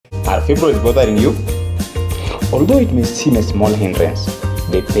Are fibroids bothering you? Although it may seem a small hindrance,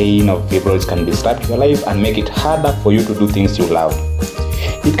 the pain of fibroids can disrupt your life and make it harder for you to do things you love.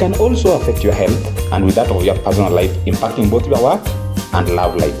 It can also affect your health and with that of your personal life, impacting both your work and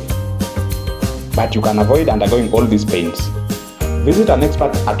love life. But you can avoid undergoing all these pains. Visit an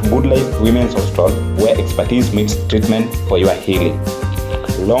expert at Good Life Women's Hospital where expertise meets treatment for your healing.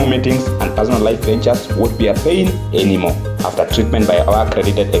 Long meetings and personal life ventures won't be a pain anymore after treatment by our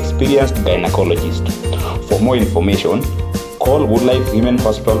accredited experienced gynecologist. For more information, call Good Life Women's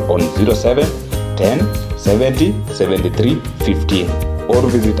Hospital on 07 10 70 73 15 or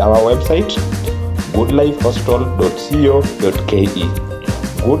visit our website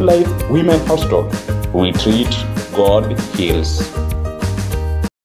goodlifehospital.co.ke. Good Life Women's Hospital. We treat, God heals.